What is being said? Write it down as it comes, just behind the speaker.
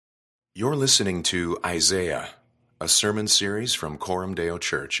You're listening to Isaiah, a sermon series from Coram Deo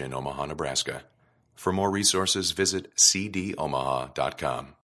Church in Omaha, Nebraska. For more resources, visit cdomaha.com.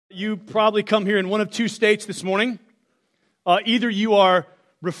 You probably come here in one of two states this morning. Either you are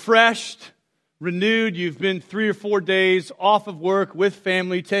refreshed, renewed, you've been 3 or 4 days off of work with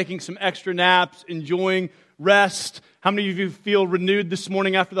family, taking some extra naps, enjoying rest. How many of you feel renewed this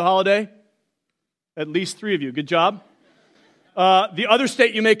morning after the holiday? At least 3 of you. Good job. The other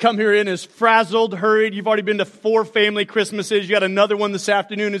state you may come here in is frazzled, hurried. You've already been to 4 family Christmases. You got another one this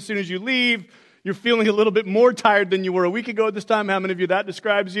afternoon as soon as you leave. You're feeling a little bit more tired than you were a week ago at this time. How many of you that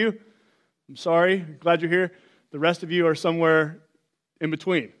describes you? I'm sorry. Glad you're here. The rest of you are somewhere in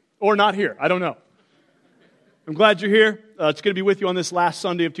between. Or not here. I don't know. I'm glad you're here. It's going to be with you on this last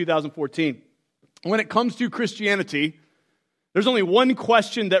Sunday of 2014. When it comes to Christianity, there's only one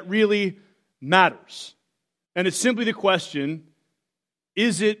question that really matters. And it's simply the question,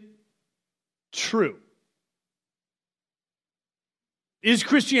 is it true? Is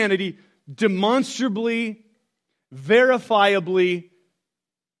Christianity demonstrably, verifiably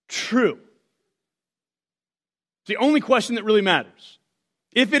true? It's the only question that really matters.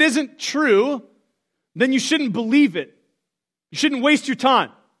 If it isn't true, then you shouldn't believe it. You shouldn't waste your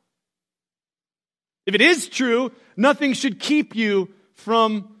time. If it is true, nothing should keep you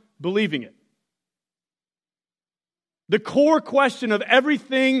from believing it. The core question of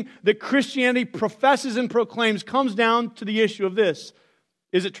everything that Christianity professes and proclaims comes down to the issue of this.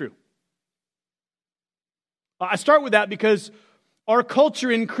 Is it true? I start with that because our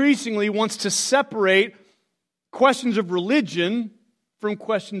culture increasingly wants to separate questions of religion from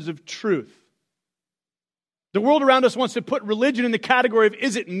questions of truth. The world around us wants to put religion in the category of,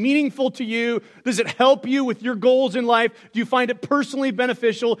 is it meaningful to you? Does it help you with your goals in life? Do you find it personally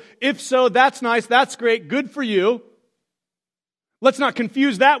beneficial? If so, that's nice, that's great, good for you. Let's not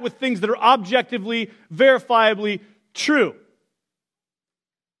confuse that with things that are objectively, verifiably true.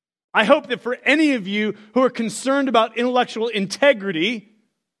 I hope that for any of you who are concerned about intellectual integrity,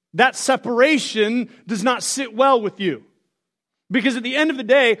 that separation does not sit well with you. Because at the end of the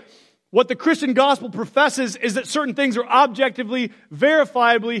day, what the Christian gospel professes is that certain things are objectively,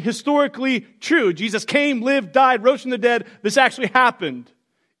 verifiably, historically true. Jesus came, lived, died, rose from the dead. This actually happened.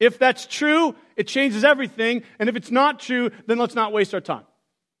 If that's true, it changes everything. And if it's not true, then let's not waste our time.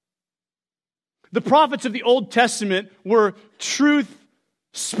 The prophets of the Old Testament were truth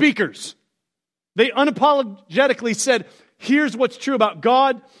speakers. They unapologetically said, here's what's true about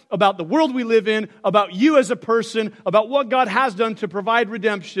God, about the world we live in, about you as a person, about what God has done to provide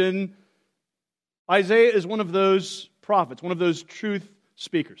redemption. Isaiah is one of those prophets, one of those truth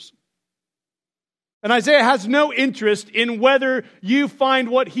speakers. And Isaiah has no interest in whether you find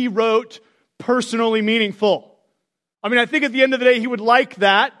what he wrote personally meaningful. I mean, I think at the end of the day, he would like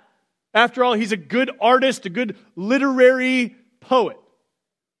that. After all, he's a good artist, a good literary poet.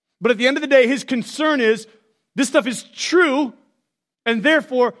 But at the end of the day, his concern is, this stuff is true, and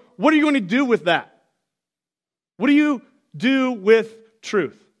therefore, what are you going to do with that? What do you do with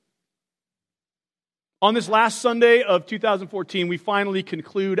truth? On this last Sunday of 2014, we finally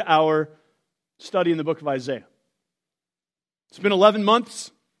conclude our study in the book of Isaiah. It's been 11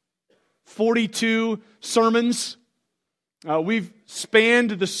 months, 42 sermons. We've spanned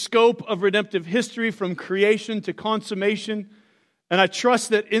the scope of redemptive history from creation to consummation. And I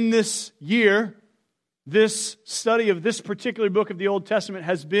trust that in this year, this study of this particular book of the Old Testament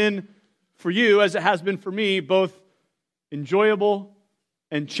has been for you, as it has been for me, both enjoyable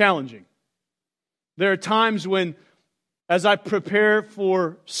and challenging. There are times when, as I prepare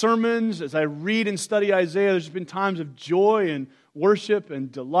for sermons, as I read and study Isaiah, there's been times of joy and worship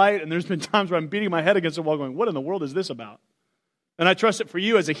and delight, and there's been times where I'm beating my head against the wall going, what in the world is this about? And I trust that for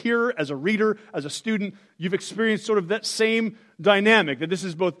you as a hearer, as a reader, as a student, you've experienced sort of that same dynamic, that this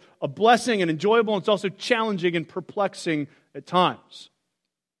is both a blessing and enjoyable, and it's also challenging and perplexing at times.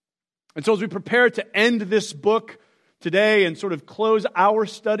 And so as we prepare to end this book today and sort of close our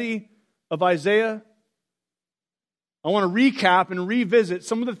study of Isaiah, I want to recap and revisit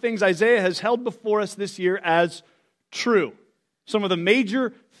some of the things Isaiah has held before us this year as true. Some of the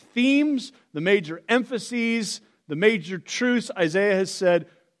major themes, the major emphases, the major truths Isaiah has said,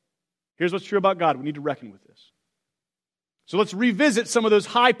 here's what's true about God. We need to reckon with this. So let's revisit some of those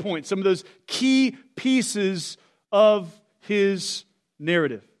high points, some of those key pieces of his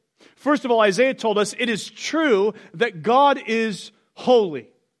narrative. First of all, Isaiah told us it is true that God is holy,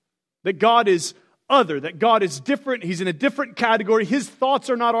 that God is other, that God is different. He's in a different category. His thoughts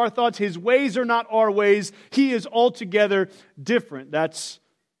are not our thoughts. His ways are not our ways. He is altogether different. That's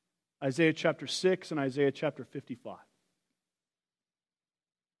Isaiah chapter 6 and Isaiah chapter 55.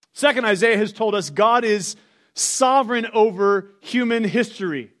 Second, Isaiah has told us God is sovereign over human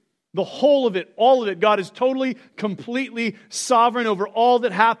history. The whole of it, all of it. God is totally, completely sovereign over all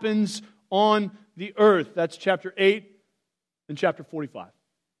that happens on the earth. That's chapter 8 and chapter 45.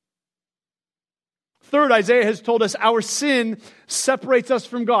 Third, Isaiah has told us our sin separates us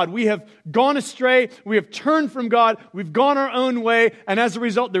from God. We have gone astray, we have turned from God, we've gone our own way, and as a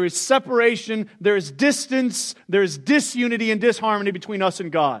result there is separation, there is distance, there is disunity and disharmony between us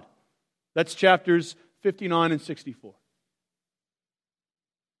and God. That's chapters 59 and 64.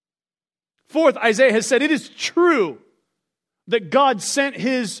 Fourth, Isaiah has said it is true that God sent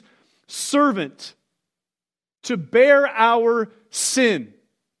His servant to bear our sin,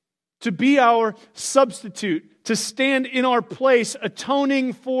 to be our substitute, to stand in our place,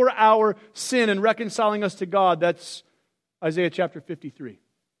 atoning for our sin and reconciling us to God. That's Isaiah chapter 53.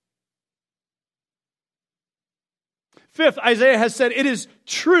 Fifth, Isaiah has said it is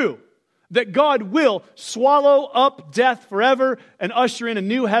true that God will swallow up death forever and usher in a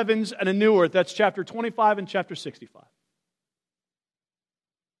new heavens and a new earth. That's chapter 25 and chapter 65.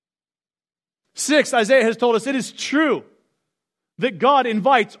 Sixth, Isaiah has told us it is true that God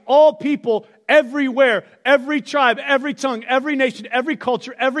invites all people everywhere, every tribe, every tongue, every nation, every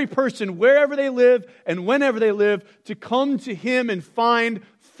culture, every person, wherever they live and whenever they live, to come to Him and find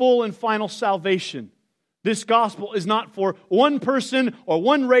full and final salvation. This gospel is not for one person or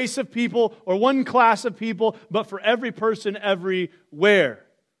one race of people or one class of people, but for every person everywhere.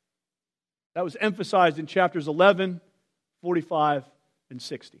 That was emphasized in chapters 11, 45, and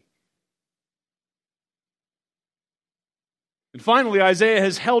 60. And finally, Isaiah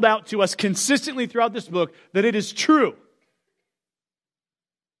has held out to us consistently throughout this book that it is true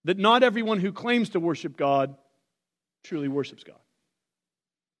that not everyone who claims to worship God truly worships God.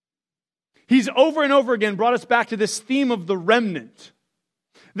 He's over and over again brought us back to this theme of the remnant.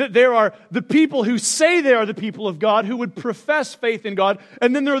 That there are the people who say they are the people of God, who would profess faith in God,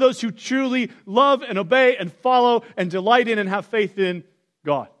 and then there are those who truly love and obey and follow and delight in and have faith in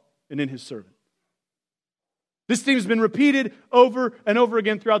God and in His servant. This theme has been repeated over and over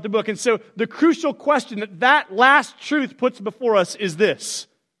again throughout the book. And so the crucial question that last truth puts before us is this: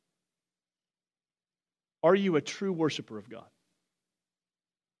 are you a true worshiper of God?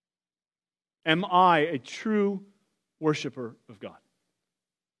 Am I a true worshiper of God?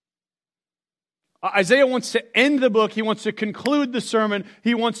 Isaiah wants to end the book. He wants to conclude the sermon.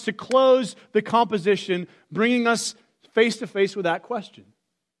 He wants to close the composition, bringing us face to face with that question.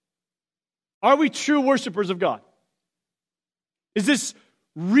 Are we true worshipers of God? Is this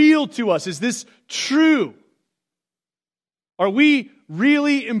real to us? Is this true? Are we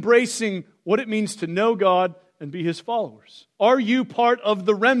really embracing what it means to know God and be His followers? Are you part of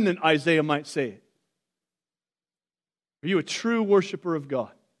the remnant, Isaiah might say? Are you a true worshiper of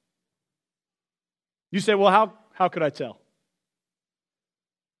God? You say, well, how could I tell?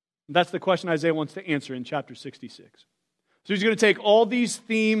 That's the question Isaiah wants to answer in chapter 66. So he's going to take all these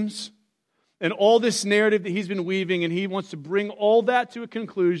themes and all this narrative that he's been weaving, and he wants to bring all that to a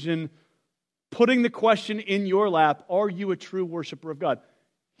conclusion, putting the question in your lap: are you a true worshiper of God?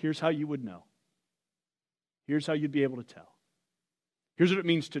 Here's how you would know. Here's how you'd be able to tell. Here's what it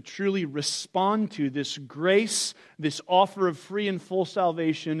means to truly respond to this grace, this offer of free and full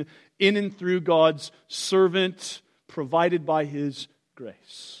salvation in and through God's servant, provided by His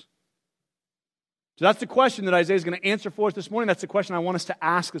grace. So that's the question that Isaiah is going to answer for us this morning. That's the question I want us to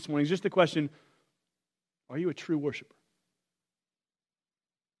ask this morning. It's just the question: are you a true worshiper?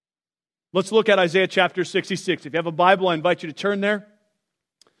 Let's look at Isaiah chapter 66. If you have a Bible, I invite you to turn there.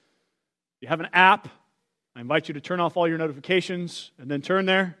 If you have an app, I invite you to turn off all your notifications and then turn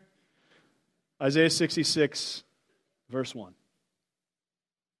there. Isaiah 66, verse 1.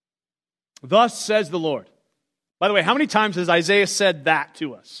 Thus says the Lord. By the way, how many times has Isaiah said that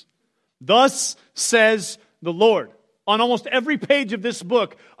to us? Thus says the Lord. On almost every page of this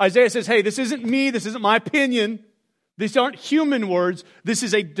book, Isaiah says, hey, this isn't me, this isn't my opinion. These aren't human words. This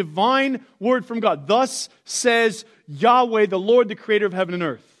is a divine word from God. Thus says Yahweh, the Lord, the creator of heaven and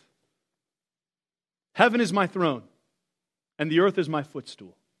earth. Heaven is my throne, and the earth is my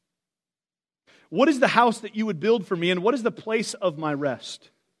footstool. What is the house that you would build for me, and what is the place of my rest?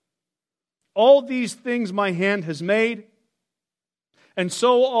 All these things my hand has made, and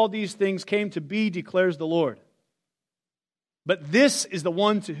so all these things came to be, declares the Lord. But this is the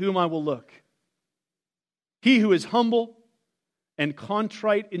one to whom I will look. He who is humble and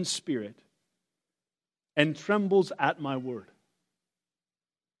contrite in spirit and trembles at my word.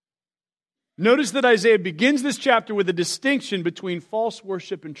 Notice that Isaiah begins this chapter with a distinction between false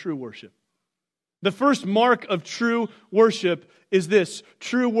worship and true worship. The first mark of true worship is this: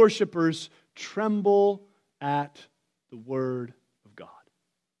 true worshipers tremble at the word of God.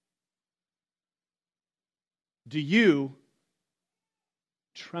 Do you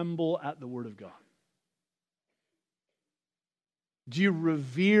tremble at the word of God? Do you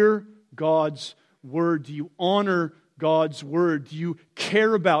revere God's word? Do you honor God's word? Do you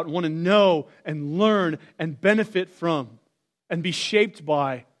care about, want to know and learn and benefit from and be shaped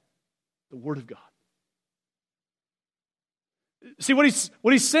by the word of God? See what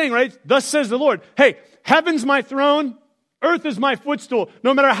he's saying, right? Thus says the Lord. Hey, heaven's my throne, earth is my footstool.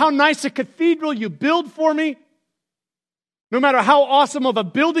 No matter how nice a cathedral you build for me, no matter how awesome of a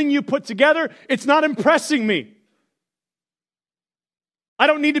building you put together, it's not impressing me. I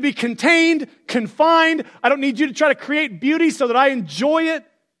don't need to be contained, confined. I don't need you to try to create beauty so that I enjoy it.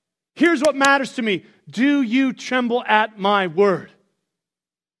 Here's what matters to me. Do you tremble at my word?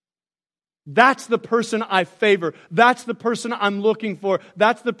 That's the person I favor. That's the person I'm looking for.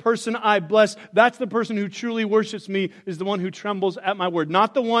 That's the person I bless. That's the person who truly worships me, is the one who trembles at my word,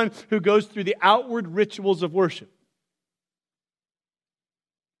 not the one who goes through the outward rituals of worship.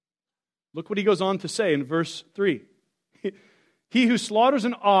 Look what he goes on to say in verse 3. He who slaughters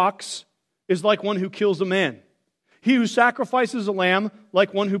an ox is like one who kills a man. He who sacrifices a lamb,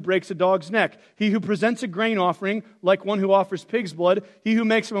 like one who breaks a dog's neck. He who presents a grain offering, like one who offers pig's blood. He who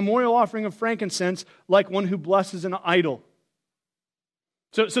makes a memorial offering of frankincense, like one who blesses an idol.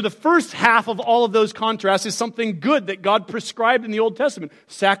 So the first half of all of those contrasts is something good that God prescribed in the Old Testament.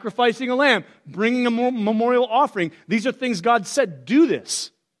 Sacrificing a lamb, bringing a memorial offering. These are things God said, do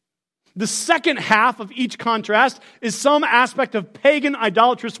this. The second half of each contrast is some aspect of pagan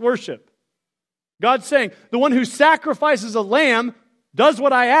idolatrous worship. God's saying, the one who sacrifices a lamb, does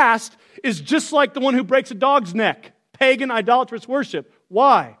what I asked, is just like the one who breaks a dog's neck. Pagan idolatrous worship.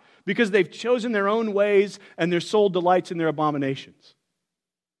 Why? Because they've chosen their own ways and their soul delights in their abominations.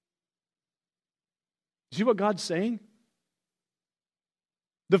 See what God's saying?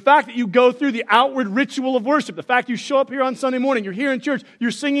 The fact that you go through the outward ritual of worship, the fact you show up here on Sunday morning, you're here in church,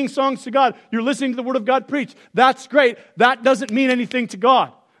 you're singing songs to God, you're listening to the Word of God preached, that's great. That doesn't mean anything to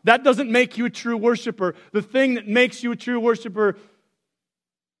God. That doesn't make you a true worshiper. The thing that makes you a true worshiper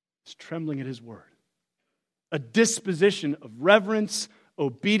is trembling at His Word. A disposition of reverence,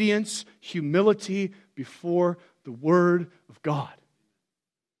 obedience, humility before the Word of God.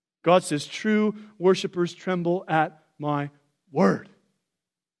 God says, true worshipers tremble at my word.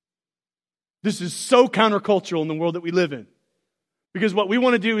 This is so countercultural in the world that we live in. Because what we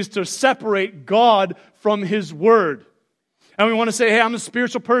want to do is to separate God from His Word. And we want to say, hey, I'm a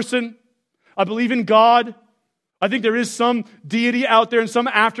spiritual person. I believe in God. I think there is some deity out there in some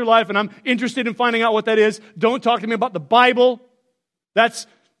afterlife, and I'm interested in finding out what that is. Don't talk to me about the Bible. That's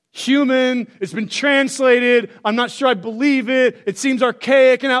human. It's been translated. I'm not sure I believe it. It seems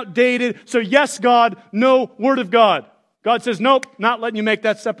archaic and outdated. So yes, God, no Word of God. God says, nope, not letting you make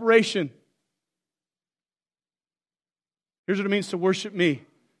that separation. Here's what it means to worship me. It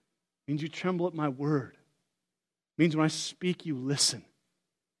means you tremble at my word. It means when I speak, you listen.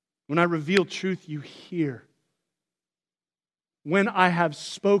 When I reveal truth, you hear. When I have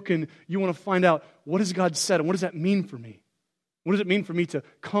spoken, you want to find out, what has God said and what does that mean for me? What does it mean for me to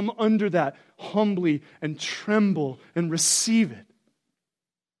come under that humbly and tremble and receive it?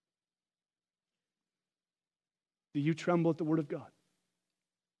 Do you tremble at the word of God?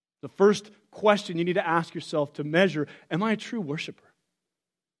 The first question you need to ask yourself to measure, am I a true worshiper?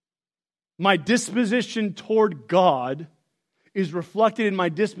 My disposition toward God is reflected in my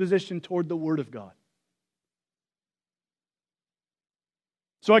disposition toward the Word of God.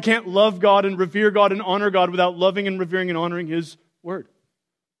 So I can't love God and revere God and honor God without loving and revering and honoring His Word.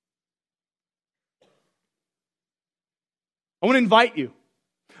 I want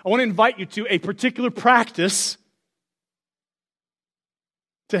to invite you to a particular practice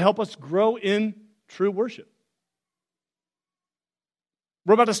to help us grow in true worship.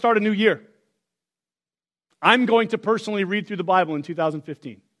 We're about to start a new year. I'm going to personally read through the Bible in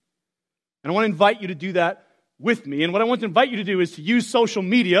 2015. And I want to invite you to do that with me. And what I want to invite you to do is to use social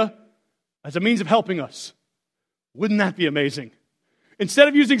media as a means of helping us. Wouldn't that be amazing? Instead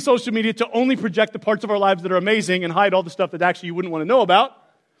of using social media to only project the parts of our lives that are amazing and hide all the stuff that actually you wouldn't want to know about,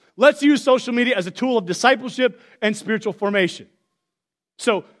 let's use social media as a tool of discipleship and spiritual formation.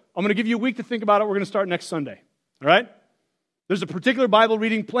 So I'm going to give you a week to think about it. We're going to start next Sunday. All right? There's a particular Bible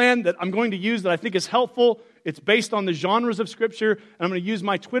reading plan that I'm going to use that I think is helpful. It's based on the genres of Scripture. And I'm going to use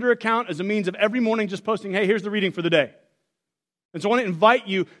my Twitter account as a means of every morning just posting, hey, here's the reading for the day. And so I want to invite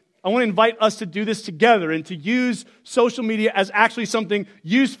you, I want to invite us to do this together and to use social media as actually something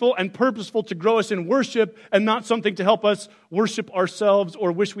useful and purposeful to grow us in worship and not something to help us worship ourselves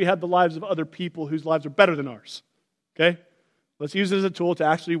or wish we had the lives of other people whose lives are better than ours. Okay? Let's use it as a tool to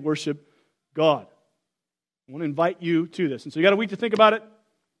actually worship God. I want to invite you to this. And so you got a week to think about it.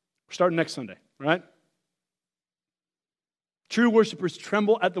 We're starting next Sunday, all right? True worshipers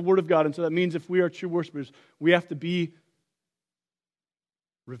tremble at the word of God. And so that means if we are true worshipers, we have to be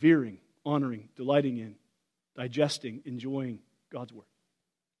revering, honoring, delighting in, digesting, enjoying God's word,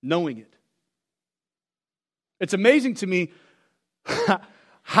 knowing it. It's amazing to me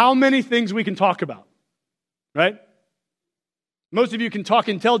how many things we can talk about, right? Most of you can talk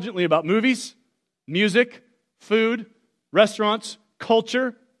intelligently about movies, music, food, restaurants,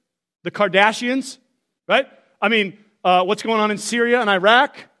 culture, the Kardashians, right? I mean, what's going on in Syria and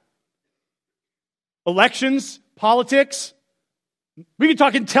Iraq, elections, politics. We can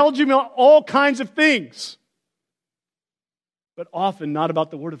talk intelligently about all kinds of things, but often not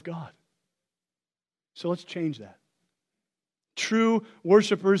about the Word of God. So let's change that. True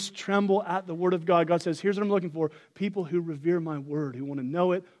worshipers tremble at the Word of God. God says, here's what I'm looking for. People who revere my Word, who want to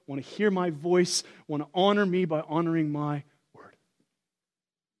know it, want to hear my voice, want to honor me by honoring my Word.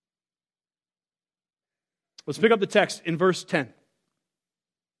 Let's pick up the text in verse 10.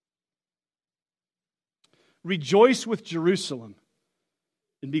 Rejoice with Jerusalem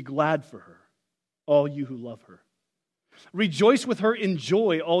and be glad for her, all you who love her. Rejoice with her in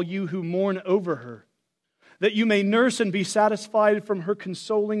joy, all you who mourn over her, that you may nurse and be satisfied from her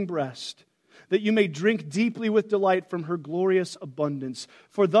consoling breast, that you may drink deeply with delight from her glorious abundance.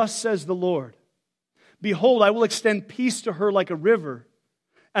 For thus says the Lord, behold, I will extend peace to her like a river,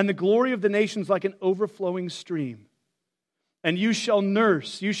 and the glory of the nations like an overflowing stream. And you shall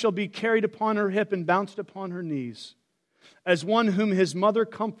nurse, you shall be carried upon her hip and bounced upon her knees. As one whom his mother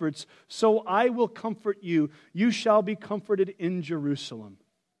comforts, so I will comfort you. You shall be comforted in Jerusalem.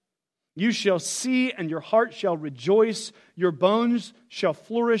 You shall see, and your heart shall rejoice. Your bones shall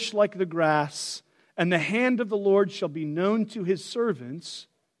flourish like the grass. And the hand of the Lord shall be known to his servants,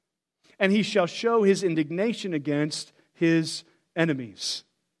 and he shall show his indignation against his enemies.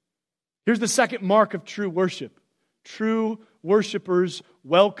 Here's the second mark of true worship. True worshipers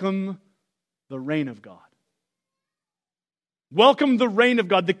welcome the reign of God. Welcome the reign of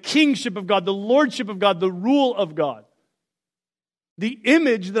God, the kingship of God, the lordship of God, the rule of God. The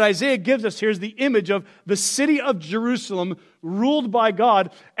image that Isaiah gives us here is the image of the city of Jerusalem ruled by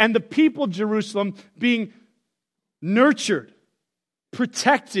God and the people of Jerusalem being nurtured,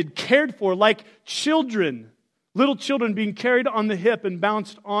 protected, cared for like children, little children being carried on the hip and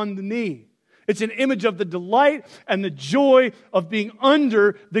bounced on the knee. It's an image of the delight and the joy of being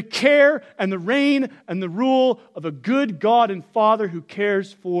under the care and the reign and the rule of a good God and Father who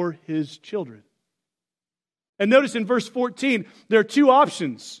cares for his children. And notice in verse 14, there are two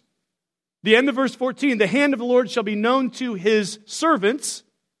options. The end of verse 14, the hand of the Lord shall be known to his servants,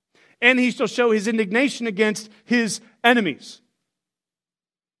 and he shall show his indignation against his enemies.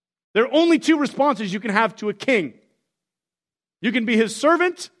 There are only two responses you can have to a king. You can be his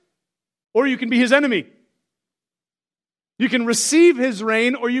servant, or you can be his enemy. You can receive his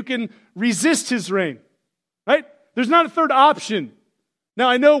reign, or you can resist his reign. Right? There's not a third option. Now,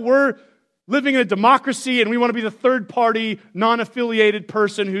 I know we're living in a democracy and we want to be the third party, non-affiliated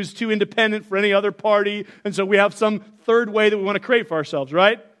person who's too independent for any other party. And so we have some third way that we want to create for ourselves,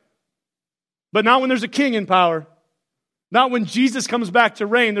 right? But not when there's a king in power. Not when Jesus comes back to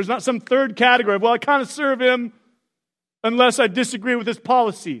reign. There's not some third category of, well, I kind of serve him unless I disagree with his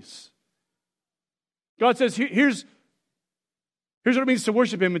policies. God says, here's what it means to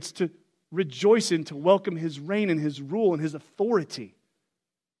worship him. It's to rejoice in, to welcome his reign and his rule and his authority.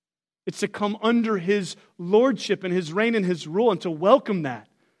 It's to come under his lordship and his reign and his rule and to welcome that.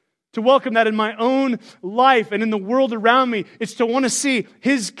 To welcome that in my own life and in the world around me. It's to want to see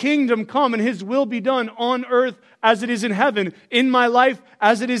his kingdom come and his will be done on earth as it is in heaven. In my life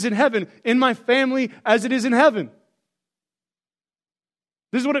as it is in heaven. In my family as it is in heaven.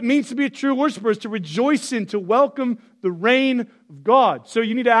 This is what it means to be a true worshiper, is to rejoice in, to welcome the reign of God. So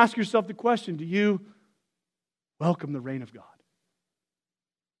you need to ask yourself the question, do you welcome the reign of God?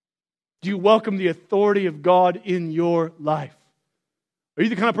 Do you welcome the authority of God in your life? Are you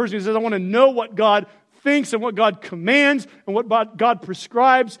the kind of person who says, I want to know what God thinks and what God commands and what God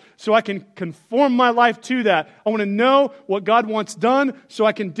prescribes so I can conform my life to that? I want to know what God wants done so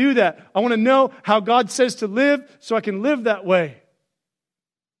I can do that. I want to know how God says to live so I can live that way.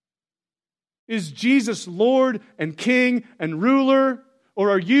 Is Jesus Lord and King and ruler? Or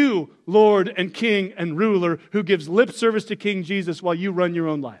are you Lord and King and ruler who gives lip service to King Jesus while you run your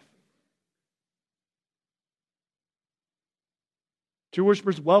own life? True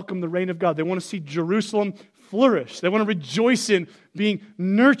worshipers welcome the reign of God. They want to see Jerusalem flourish. They want to rejoice in being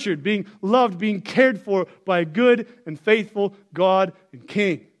nurtured, being loved, being cared for by a good and faithful God and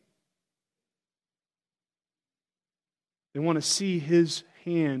King. They want to see His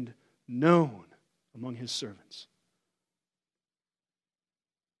hand known among His servants.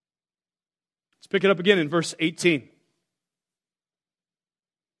 Let's pick it up again in verse 18.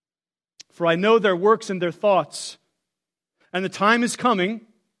 For I know their works and their thoughts, and the time is coming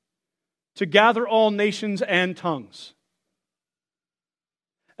to gather all nations and tongues.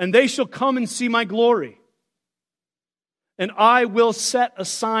 And they shall come and see my glory, and I will set a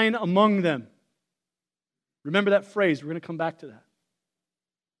sign among them. Remember that phrase. We're going to come back to that.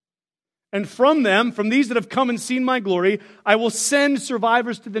 And from them, from these that have come and seen my glory, I will send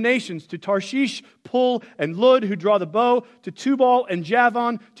survivors to the nations, to Tarshish, Pul, and Lud, who draw the bow, to Tubal and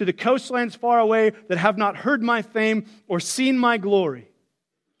Javan, to the coastlands far away that have not heard my fame or seen my glory.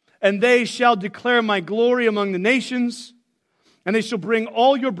 And they shall declare my glory among the nations, and they shall bring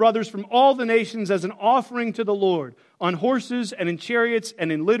all your brothers from all the nations as an offering to the Lord, on horses and in chariots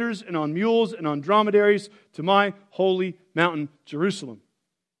and in litters and on mules and on dromedaries, to my holy mountain, Jerusalem.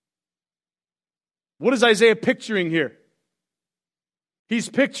 What is Isaiah picturing here? He's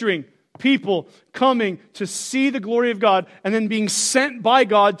picturing people coming to see the glory of God and then being sent by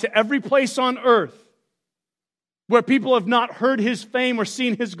God to every place on earth where people have not heard His fame or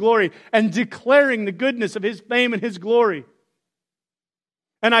seen His glory, and declaring the goodness of His fame and His glory.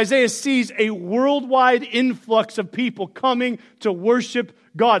 And Isaiah sees a worldwide influx of people coming to worship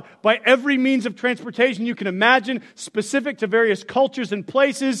God by every means of transportation you can imagine, specific to various cultures and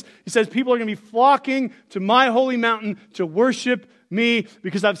places. He says people are going to be flocking to my holy mountain to worship me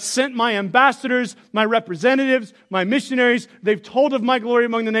because I've sent my ambassadors, my representatives, my missionaries. They've told of my glory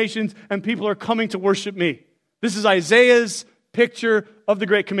among the nations, and people are coming to worship me. This is Isaiah's picture of the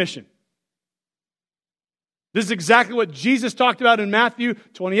Great Commission. This is exactly what Jesus talked about in Matthew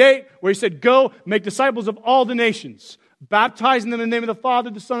 28, where He said, go, make disciples of all the nations, baptizing them in the name of the Father,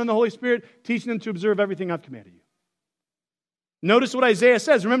 the Son, and the Holy Spirit, teaching them to observe everything I've commanded you. Notice what Isaiah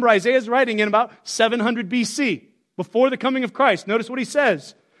says. Remember, Isaiah is writing in about 700 BC, before the coming of Christ. Notice what he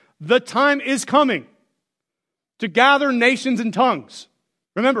says. The time is coming to gather nations and tongues.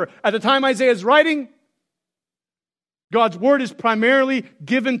 Remember, at the time Isaiah is writing, God's word is primarily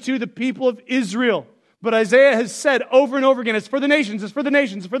given to the people of Israel. But Isaiah has said over and over again, it's for the nations, it's for the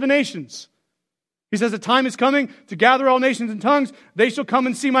nations, it's for the nations. He says the time is coming to gather all nations and tongues. They shall come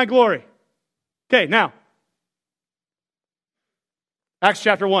and see my glory. Okay, now, Acts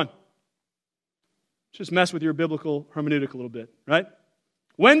chapter 1. Just mess with your biblical hermeneutic a little bit, right?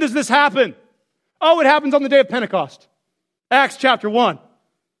 When does this happen? Oh, it happens on the day of Pentecost. Acts chapter 1.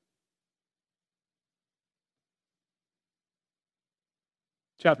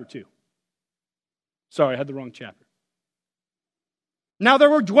 Chapter 2. Sorry, I had the wrong chapter. Now there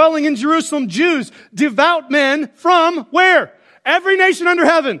were dwelling in Jerusalem Jews, devout men from where? Every nation under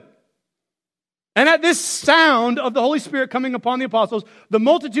heaven. And at this sound of the Holy Spirit coming upon the apostles, the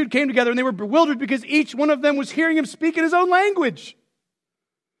multitude came together and they were bewildered because each one of them was hearing him speak in his own language.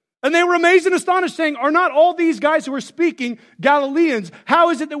 And they were amazed and astonished, saying, are not all these guys who are speaking Galileans? How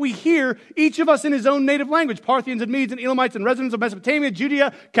is it that we hear each of us in his own native language? Parthians and Medes and Elamites and residents of Mesopotamia,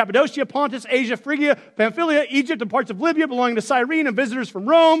 Judea, Cappadocia, Pontus, Asia, Phrygia, Pamphylia, Egypt, and parts of Libya belonging to Cyrene, and visitors from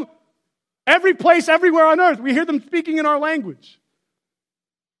Rome. Every place, everywhere on earth, we hear them speaking in our language.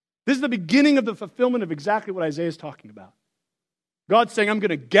 This is the beginning of the fulfillment of exactly what Isaiah is talking about. God's saying, I'm going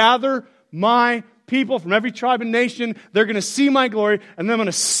to gather my people from every tribe and nation. They're going to see my glory, and then I'm going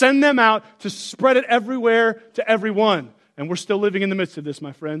to send them out to spread it everywhere to everyone. And we're still living in the midst of this,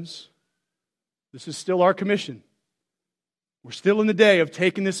 my friends. This is still our commission. We're still in the day of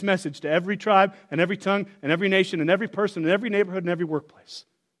taking this message to every tribe and every tongue and every nation and every person and every neighborhood and every workplace.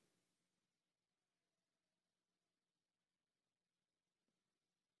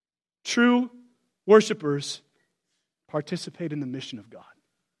 True worshipers participate in the mission of God.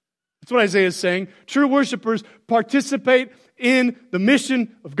 That's what Isaiah is saying. True worshipers participate in the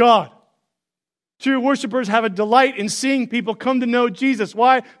mission of God. True worshipers have a delight in seeing people come to know Jesus.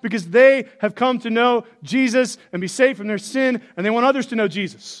 Why? Because they have come to know Jesus and be saved from their sin, and they want others to know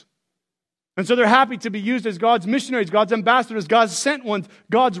Jesus. And so they're happy to be used as God's missionaries, God's ambassadors, God's sent ones,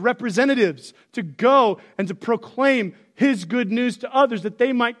 God's representatives to go and to proclaim His good news to others that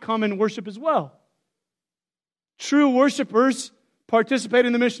they might come and worship as well. True worshipers participate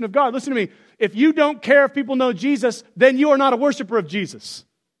in the mission of God. Listen to me. If you don't care if people know Jesus, then you are not a worshiper of Jesus.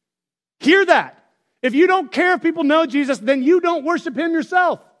 Hear that. If you don't care if people know Jesus, then you don't worship Him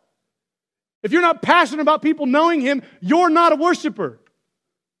yourself. If you're not passionate about people knowing Him, you're not a worshiper.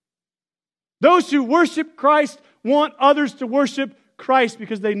 Those who worship Christ want others to worship Christ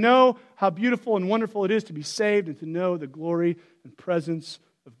because they know how beautiful and wonderful it is to be saved and to know the glory and presence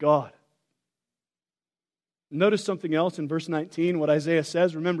of God. Notice something else in verse 19, what Isaiah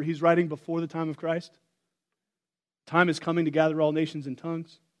says. Remember, he's writing before the time of Christ. Time is coming to gather all nations and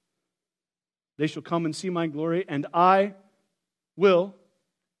tongues. They shall come and see my glory, and I will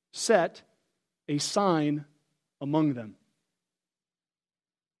set a sign among them.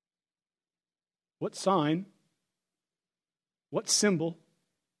 What sign, what symbol,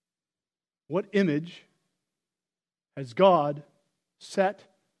 what image has God set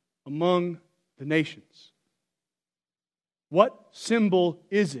among the nations? What symbol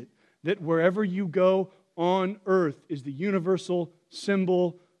is it that wherever you go on earth is the universal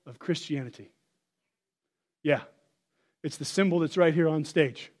symbol of Christianity? Yeah, it's the symbol that's right here on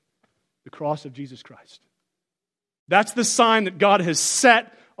stage, the cross of Jesus Christ. That's the sign that God has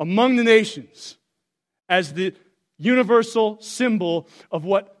set among the nations as the universal symbol of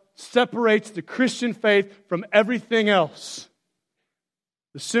what separates the Christian faith from everything else.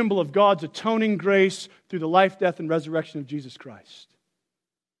 The symbol of God's atoning grace through the life, death, and resurrection of Jesus Christ.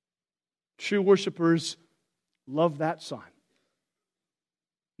 True worshipers love that sign.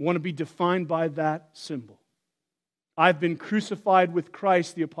 Want to be defined by that symbol. I've been crucified with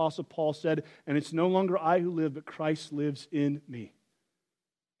Christ, the Apostle Paul said, and it's no longer I who live, but Christ lives in me.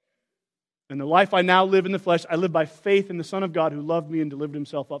 And the life I now live in the flesh, I live by faith in the Son of God who loved me and delivered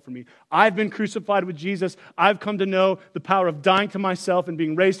himself up for me. I've been crucified with Jesus. I've come to know the power of dying to myself and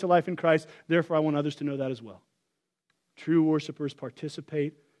being raised to life in Christ. Therefore, I want others to know that as well. True worshipers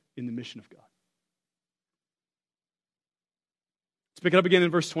participate in the mission of God. Let's pick it up again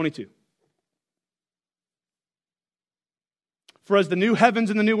in verse 22. For as the new heavens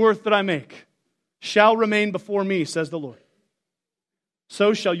and the new earth that I make shall remain before me, says the Lord,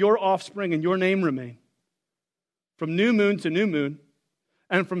 so shall your offspring and your name remain. From new moon to new moon,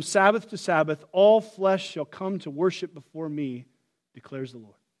 and from Sabbath to Sabbath, all flesh shall come to worship before me, declares the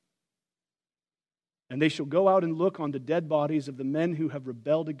Lord. And they shall go out and look on the dead bodies of the men who have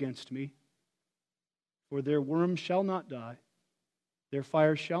rebelled against me, for their worm shall not die, their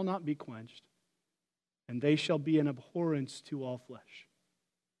fire shall not be quenched, and they shall be an abhorrence to all flesh.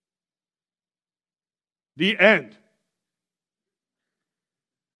 The end.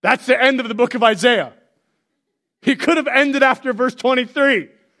 That's the end of the book of Isaiah. He could have ended after verse 23,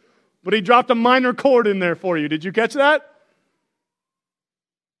 but he dropped a minor chord in there for you. Did you catch that?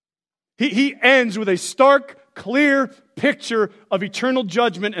 He ends with a stark, clear picture of eternal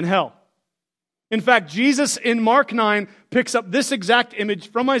judgment and hell. In fact, Jesus in Mark 9 picks up this exact image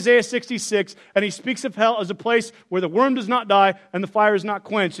from Isaiah 66, and he speaks of hell as a place where the worm does not die and the fire is not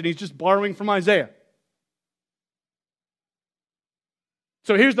quenched, and he's just borrowing from Isaiah.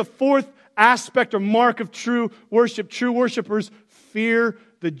 So here's the fourth aspect or mark of true worship. True worshipers fear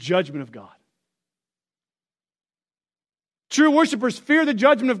the judgment of God. True worshipers fear the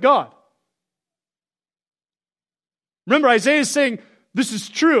judgment of God. Remember, Isaiah is saying this is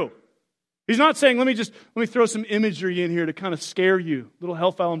true. He's not saying, let me throw some imagery in here to kind of scare you. Little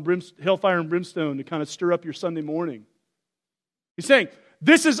hellfire and brimstone to kind of stir up your Sunday morning. He's saying,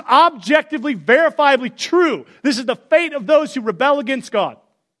 this is objectively, verifiably true. This is the fate of those who rebel against God.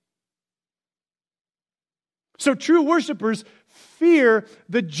 So true worshipers fear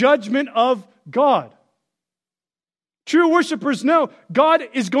the judgment of God. True worshipers know God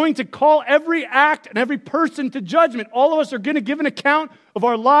is going to call every act and every person to judgment. All of us are going to give an account of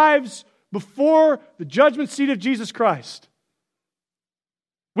our lives before the judgment seat of Jesus Christ.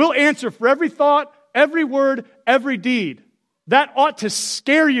 We'll answer for every thought, every word, every deed. That ought to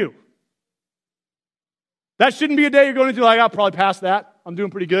scare you. That shouldn't be a day you're going into like, I'll probably pass that. I'm doing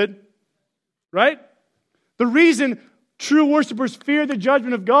pretty good. Right? The reason true worshipers fear the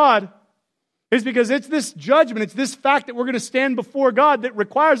judgment of God is because it's this judgment, it's this fact that we're going to stand before God that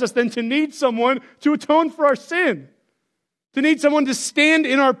requires us then to need someone to atone for our sin. To need someone to stand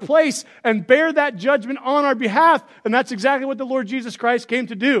in our place and bear that judgment on our behalf. And that's exactly what the Lord Jesus Christ came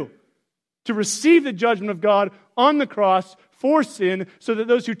to do. To receive the judgment of God on the cross for sin so that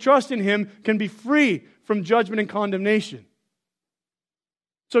those who trust in Him can be free from judgment and condemnation.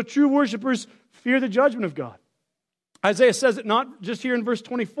 So true worshipers fear the judgment of God. Isaiah says it not just here in verse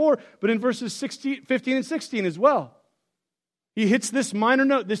 24, but in verses 15 and 16 as well. He hits this minor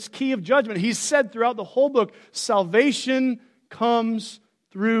note, this key of judgment. He's said throughout the whole book, salvation comes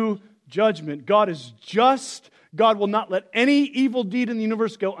through judgment. God is just. God will not let any evil deed in the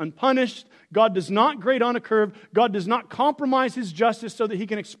universe go unpunished. God does not grade on a curve. God does not compromise His justice so that He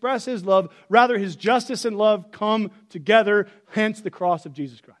can express His love. Rather, His justice and love come together, hence the cross of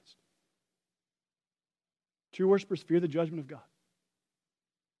Jesus Christ. True worshipers fear the judgment of God.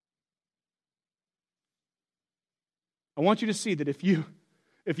 I want you to see that if you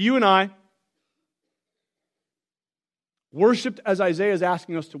and I worshiped as Isaiah is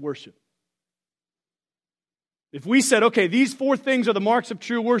asking us to worship, if we said, okay, these 4 things are the marks of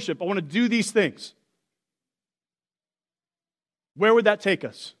true worship, I want to do these things, where would that take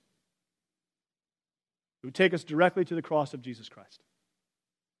us? It would take us directly to the cross of Jesus Christ.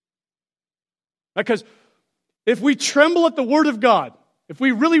 Because if we tremble at the Word of God, if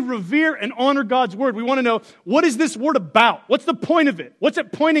we really revere and honor God's Word, we want to know, what is this Word about? What's the point of it? What's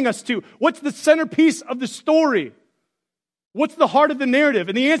it pointing us to? What's the centerpiece of the story? What's the heart of the narrative?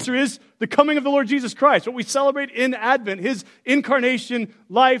 And the answer is the coming of the Lord Jesus Christ, what we celebrate in Advent, His incarnation,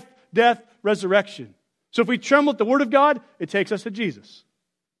 life, death, resurrection. So if we tremble at the Word of God, it takes us to Jesus.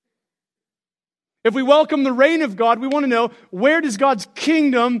 If we welcome the reign of God, we want to know, where does God's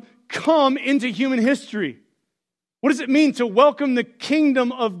kingdom come into human history? What does it mean to welcome the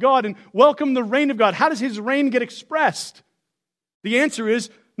kingdom of God and welcome the reign of God? How does His reign get expressed? The answer is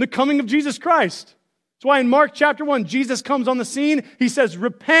the coming of Jesus Christ. That's why in Mark chapter 1, Jesus comes on the scene. He says,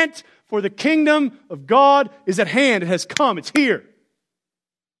 repent, for the kingdom of God is at hand. It has come. It's here.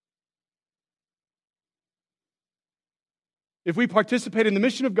 If we participate in the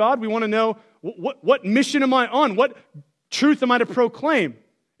mission of God, we want to know, what mission am I on? What truth am I to proclaim?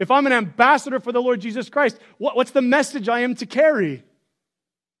 If I'm an ambassador for the Lord Jesus Christ, what's the message I am to carry?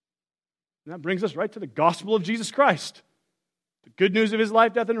 And that brings us right to the gospel of Jesus Christ. The good news of His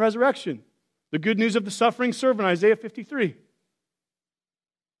life, death, and resurrection. The good news of the suffering servant, Isaiah 53.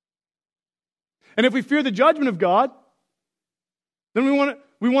 And if we fear the judgment of God, then we want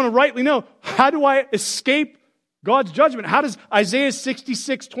to rightly know, how do I escape God's judgment? How does Isaiah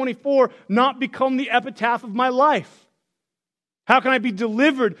 66:24 not become the epitaph of my life? How can I be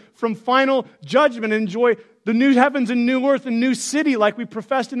delivered from final judgment and enjoy the new heavens and new earth and new city like we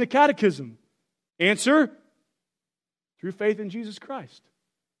professed in the catechism? Answer, through faith in Jesus Christ.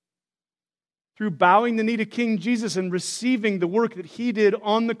 Through bowing the knee to King Jesus and receiving the work that He did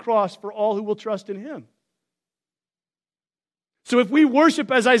on the cross for all who will trust in Him. So if we worship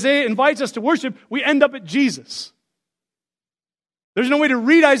as Isaiah invites us to worship, we end up at Jesus. There's no way to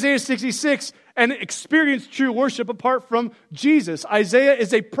read Isaiah 66 and experience true worship apart from Jesus. Isaiah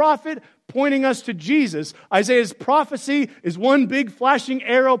is a prophet pointing us to Jesus. Isaiah's prophecy is one big flashing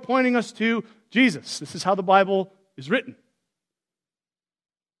arrow pointing us to Jesus. This is how the Bible is written.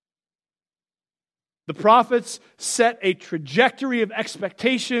 The prophets set a trajectory of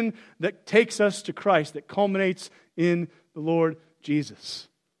expectation that takes us to Christ, that culminates in the Lord Jesus.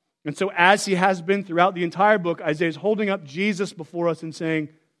 And so as He has been throughout the entire book, Isaiah is holding up Jesus before us and saying,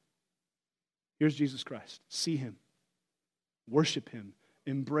 here's Jesus Christ. See Him. Worship Him.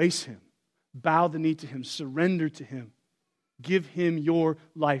 Embrace Him. Bow the knee to Him. Surrender to Him. Give Him your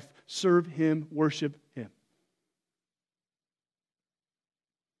life. Serve Him. Worship Him.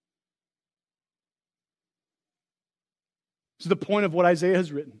 This is the point of what Isaiah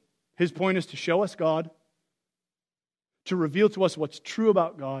has written. His point is to show us God, to reveal to us what's true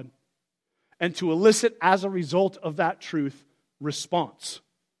about God, and to elicit, as a result of that truth, response.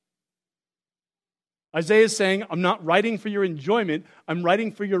 Isaiah is saying, I'm not writing for your enjoyment, I'm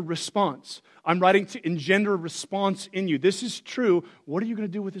writing for your response. I'm writing to engender a response in you. This is true. What are you going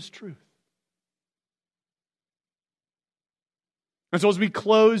to do with this truth? And so as we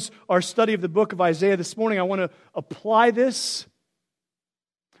close our study of the book of Isaiah this morning, I want to apply this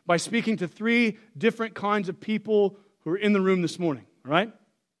by speaking to 3 different kinds of people who are in the room this morning, all right?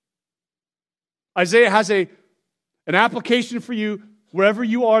 Isaiah has an application for you wherever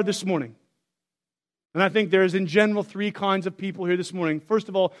you are this morning. And I think there's in general 3 kinds of people here this morning. First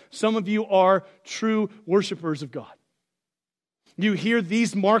of all, some of you are true worshipers of God. You hear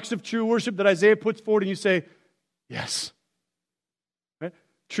these marks of true worship that Isaiah puts forward and you say, yes. Right?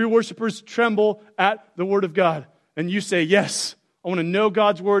 True worshipers tremble at the Word of God. And you say, yes. I want to know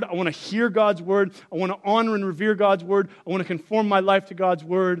God's Word. I want to hear God's Word. I want to honor and revere God's Word. I want to conform my life to God's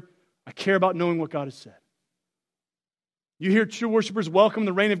Word. I care about knowing what God has said. You hear true worshipers welcome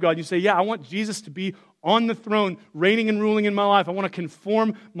the reign of God. You say, yeah, I want Jesus to be on the throne, reigning and ruling in my life. I want to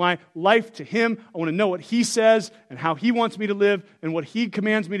conform my life to Him. I want to know what He says and how He wants me to live and what He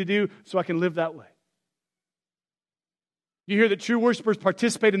commands me to do so I can live that way. You hear that true worshipers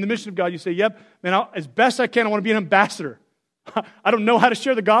participate in the mission of God. You say, yep, man, as best I can, I want to be an ambassador. I don't know how to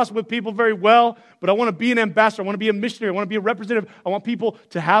share the gospel with people very well, but I want to be an ambassador. I want to be a missionary. I want to be a representative. I want people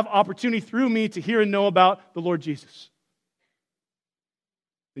to have opportunity through me to hear and know about the Lord Jesus.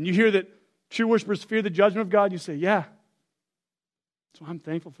 And you hear that true worshipers fear the judgment of God. You say, yeah, that's why I'm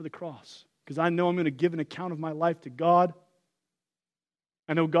thankful for the cross. because I know I'm going to give an account of my life to God.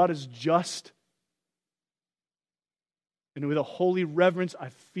 I know God is just. And with a holy reverence, I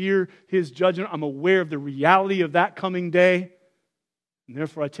fear His judgment. I'm aware of the reality of that coming day. And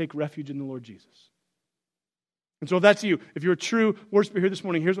therefore, I take refuge in the Lord Jesus. And so if that's you, if you're a true worshiper here this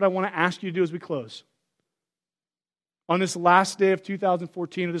morning, here's what I want to ask you to do as we close. On this last day of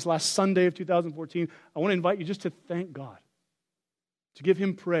 2014, or this last Sunday of 2014, I want to invite you just to thank God, to give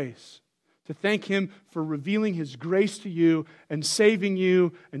Him praise, to thank Him for revealing His grace to you and saving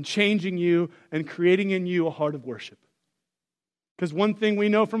you and changing you and creating in you a heart of worship. Because one thing we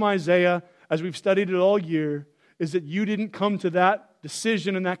know from Isaiah, as we've studied it all year, is that you didn't come to that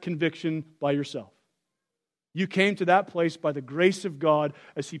decision and that conviction by yourself. You came to that place by the grace of God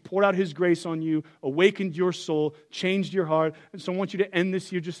as He poured out His grace on you, awakened your soul, changed your heart. And so I want you to end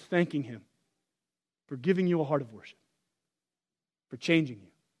this year just thanking Him for giving you a heart of worship, for changing you.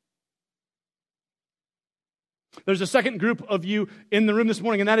 There's a second group of you in the room this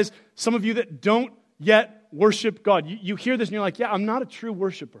morning, and that is some of you that don't yet worship God. You hear this and you're like, yeah, I'm not a true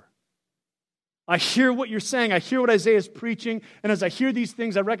worshiper. I hear what you're saying. I hear what Isaiah is preaching. And as I hear these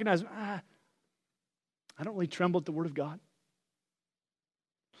things, I recognize, I don't really tremble at the Word of God.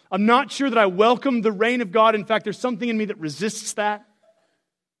 I'm not sure that I welcome the reign of God. In fact, there's something in me that resists that.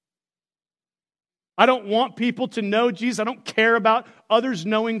 I don't want people to know Jesus. I don't care about others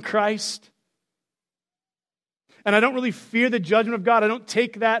knowing Christ. And I don't really fear the judgment of God. I don't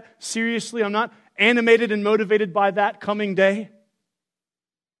take that seriously. I'm not animated and motivated by that coming day.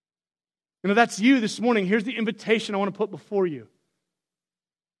 And if that's you this morning, here's the invitation I want to put before you.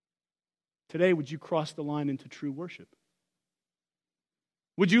 Today, would you cross the line into true worship?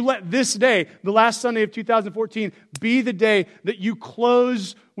 Would you let this day, the last Sunday of 2014, be the day that you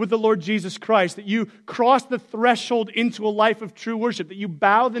close with the Lord Jesus Christ, that you cross the threshold into a life of true worship, that you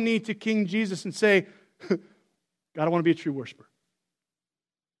bow the knee to King Jesus and say, God, I want to be a true worshiper.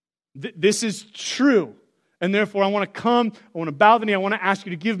 This is true. And therefore, I want to come, I want to bow the knee, I want to ask you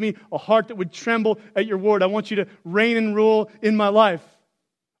to give me a heart that would tremble at your word. I want you to reign and rule in my life.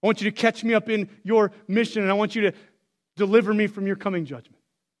 I want you to catch me up in your mission, and I want you to deliver me from your coming judgment.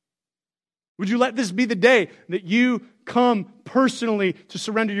 Would you let this be the day that you come personally to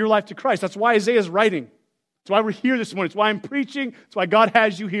surrender your life to Christ? That's why Isaiah is writing. That's why we're here this morning. It's why I'm preaching. It's why God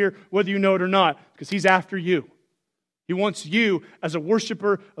has you here, whether you know it or not, because He's after you. He wants you as a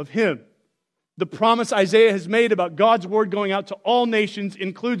worshiper of Him. The promise Isaiah has made about God's word going out to all nations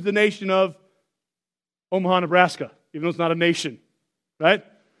includes the nation of Omaha, Nebraska, even though it's not a nation, right?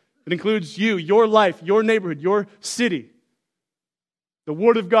 It includes you, your life, your neighborhood, your city. The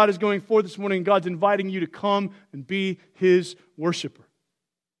word of God is going forth this morning, and God's inviting you to come and be His worshiper.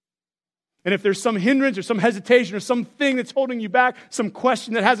 And if there's some hindrance or some hesitation or something that's holding you back, some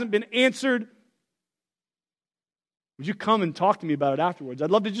question that hasn't been answered, would you come and talk to me about it afterwards? I'd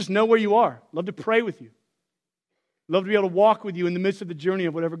love to just know where you are. I'd love to pray with you. I'd love to be able to walk with you in the midst of the journey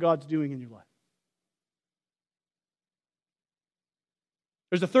of whatever God's doing in your life.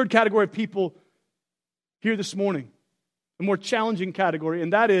 There's a third category of people here this morning, a more challenging category,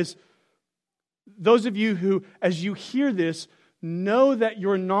 and that is those of you who, as you hear this, know that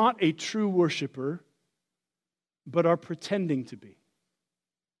you're not a true worshiper, but are pretending to be.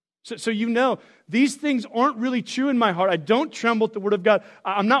 So you know, these things aren't really true in my heart. I don't tremble at the Word of God.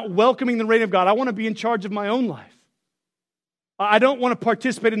 I'm not welcoming the reign of God. I want to be in charge of my own life. I don't want to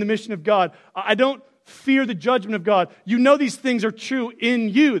participate in the mission of God. I don't fear the judgment of God. You know these things are true in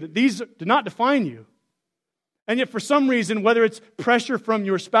you, that these do not define you. And yet for some reason, whether it's pressure from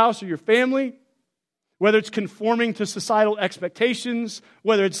your spouse or your family, whether it's conforming to societal expectations,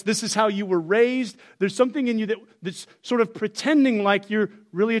 whether it's this is how you were raised, there's something in you that's sort of pretending like you're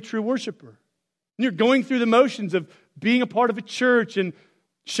really a true worshiper. And you're going through the motions of being a part of a church and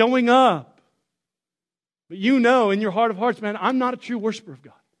showing up. But you know in your heart of hearts, man, I'm not a true worshiper of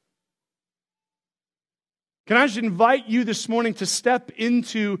God. Can I just invite you this morning to step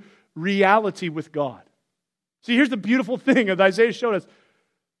into reality with God? See, here's the beautiful thing that Isaiah showed us.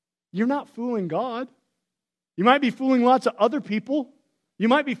 You're not fooling God. You might be fooling lots of other people. You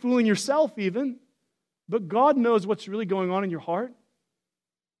might be fooling yourself even. But God knows what's really going on in your heart.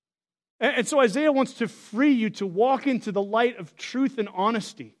 And so Isaiah wants to free you to walk into the light of truth and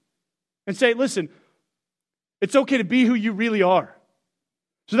honesty. And say, listen, it's okay to be who you really are.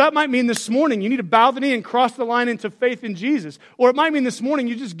 So that might mean this morning you need to bow the knee and cross the line into faith in Jesus. Or it might mean this morning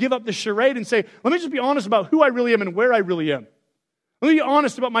you just give up the charade and say, let me just be honest about who I really am and where I really am. Let me be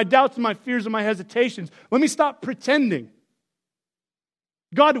honest about my doubts and my fears and my hesitations. Let me stop pretending.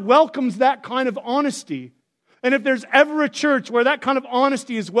 God welcomes that kind of honesty. And if there's ever a church where that kind of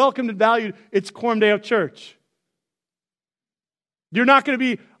honesty is welcomed and valued, it's Coram Deo Church. You're not going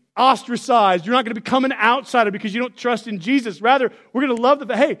to be ostracized. You're not going to become an outsider because you don't trust in Jesus. Rather, we're going to love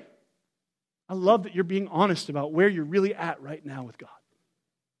that, hey, I love that you're being honest about where you're really at right now with God.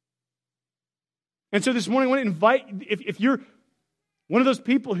 And so this morning, I want to invite, if you're one of those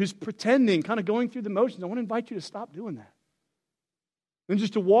people who's pretending, kind of going through the motions, I want to invite you to stop doing that. And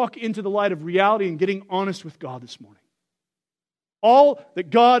just to walk into the light of reality and getting honest with God this morning. All that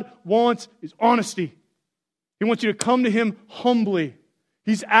God wants is honesty. He wants you to come to Him humbly.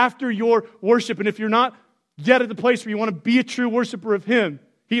 He's after your worship. And if you're not yet at the place where you want to be a true worshiper of Him,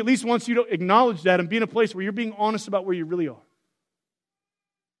 He at least wants you to acknowledge that and be in a place where you're being honest about where you really are.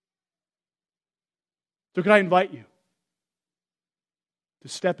 So can I invite you to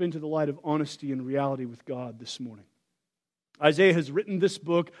step into the light of honesty and reality with God this morning? Isaiah has written this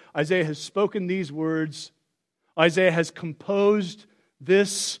book. Isaiah has spoken these words. Isaiah has composed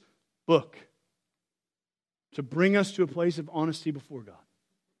this book to bring us to a place of honesty before God.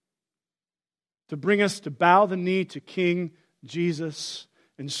 To bring us to bow the knee to King Jesus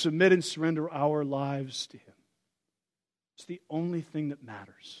and submit and surrender our lives to Him. It's the only thing that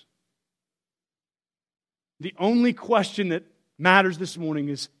matters. The only question that matters this morning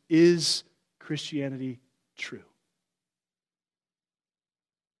is Christianity true?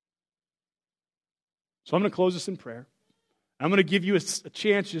 So I'm going to close this in prayer. I'm going to give you a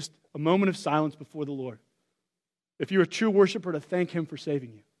chance, just a moment of silence before the Lord. If you're a true worshiper, to thank Him for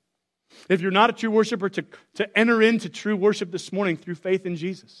saving you. If you're not a true worshiper, to enter into true worship this morning through faith in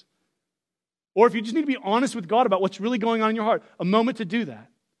Jesus. Or if you just need to be honest with God about what's really going on in your heart, a moment to do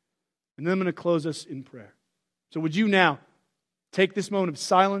that. And then I'm going to close us in prayer. So would you now take this moment of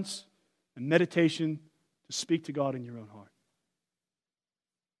silence and meditation to speak to God in your own heart?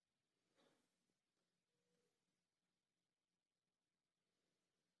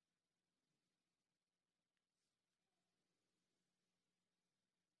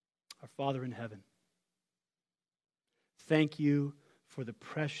 Our Father in heaven, thank you for the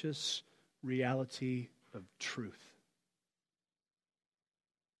precious reality of truth.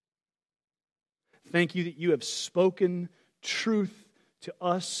 Thank you that you have spoken truth to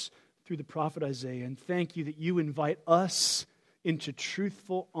us through the prophet Isaiah, and thank you that you invite us into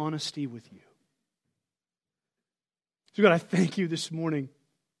truthful honesty with you. So God, I thank you this morning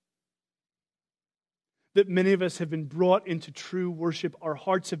that many of us have been brought into true worship. Our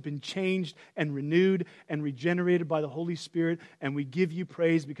hearts have been changed and renewed and regenerated by the Holy Spirit, and we give you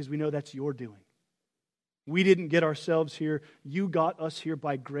praise because we know that's your doing. We didn't get ourselves here. You got us here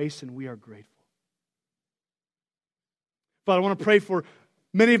by grace, and we are grateful. Father, I want to pray for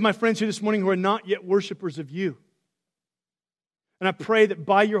many of my friends here this morning who are not yet worshipers of you. And I pray that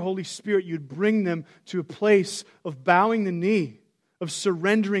by your Holy Spirit, you'd bring them to a place of bowing the knee, of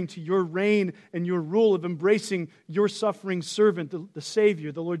surrendering to your reign and your rule, of embracing your suffering servant, the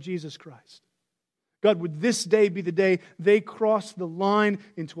Savior, the Lord Jesus Christ. God, would this day be the day they cross the line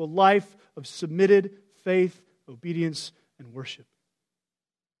into a life of submitted faith, obedience, and worship.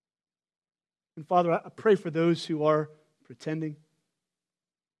 And Father, I pray for those who are pretending.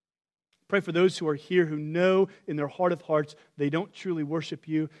 Pray for those who are here who know in their heart of hearts they don't truly worship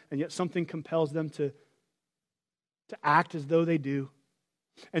you, and yet something compels them to act as though they do.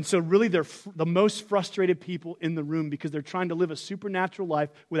 And so really they're the most frustrated people in the room because they're trying to live a supernatural life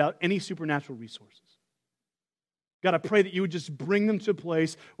without any supernatural resources. God, I pray that you would just bring them to a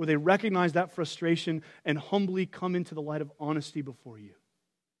place where they recognize that frustration and humbly come into the light of honesty before you.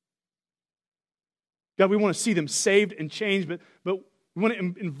 God, we want to see them saved and changed, but we want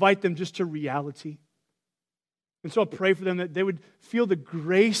to invite them just to reality. And so I pray for them that they would feel the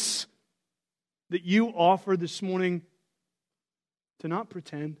grace that you offer this morning to not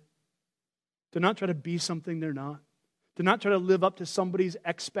pretend, to not try to be something they're not, to not try to live up to somebody's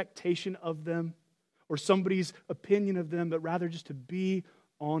expectation of them or somebody's opinion of them, but rather just to be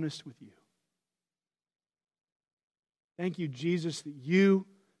honest with you. Thank you, Jesus, that you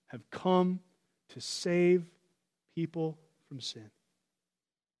have come to save people from sin.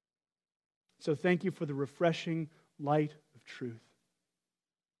 So thank you for the refreshing light of truth.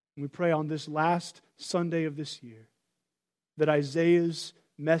 And we pray on this last Sunday of this year that Isaiah's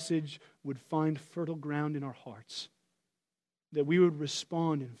message would find fertile ground in our hearts, that we would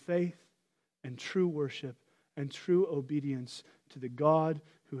respond in faith and true worship and true obedience to the God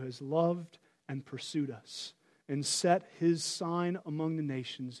who has loved and pursued us and set His sign among the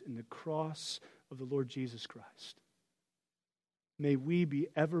nations in the cross of the Lord Jesus Christ. May we be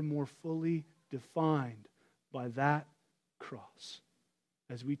ever more fully defined by that cross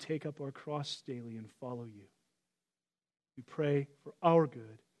as we take up our cross daily and follow you. We pray for our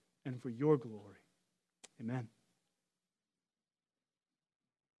good and for your glory. Amen.